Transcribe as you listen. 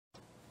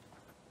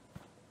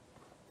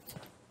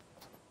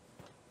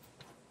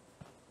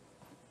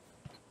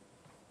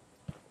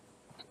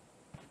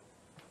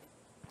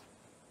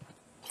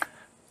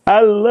I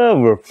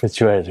love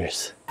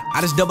refrigerators. I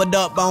just doubled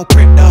up on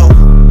crypto.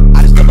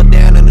 I just doubled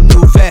down on the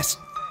new vest.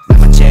 Now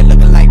my check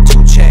looking like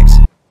 2 checks.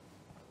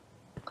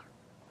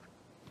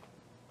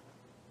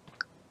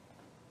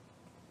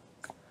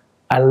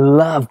 I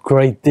love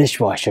great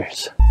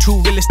dishwashers.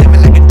 2 really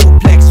stepping like a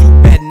duplex. You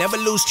bet never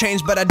lose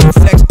change, but I do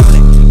flex on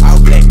it.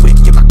 I'll black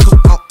with get my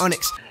coupe on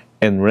Onyx.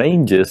 And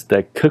ranges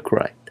that cook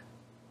right.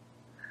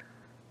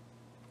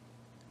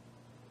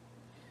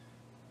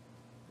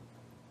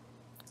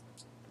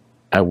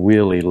 I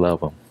really love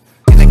them.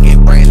 And I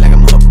get brain like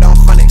I'm hooked on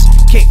phonics.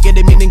 Can't get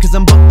a meeting cause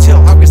I'm booked till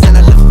August. And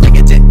I look like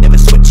a jet, never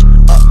switch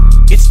up.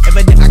 It's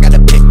evident I gotta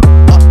pick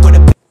up with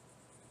a...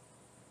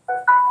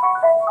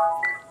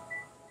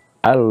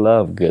 I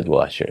love good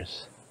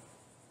washers.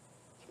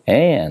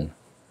 And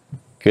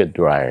good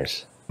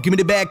dryers. Give me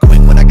the bag quick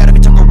when I gotta be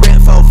talking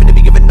rent for. Finna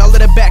be giving all of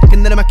that back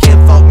and then my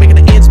kinfolk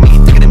making the ends meet.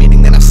 Taking a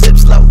meeting then I slip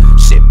slow.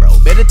 Shit bro,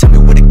 better tell me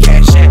where the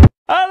cash at.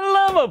 I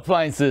love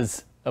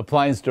appliances.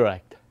 Appliance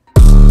Direct.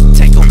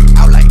 Take 'em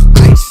out like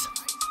ice.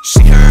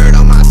 She heard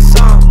all my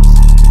songs.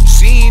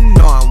 She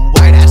know I'm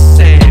white. I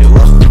said,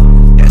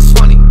 whoa, that's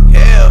funny.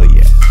 Hell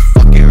yeah,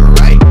 fucking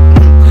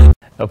right.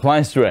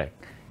 Appliance Direct.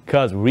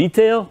 Cause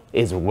retail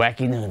is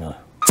wacky no.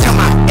 Tell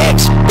my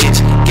ex, bitch,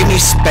 give me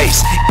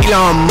space.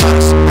 Elon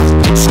Musk.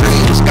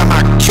 Screens got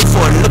my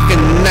Q4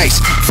 looking nice.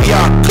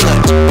 VR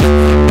clutch.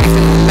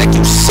 Acting like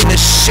you seen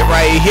this shit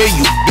right here.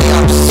 You be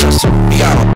out, sus, be out.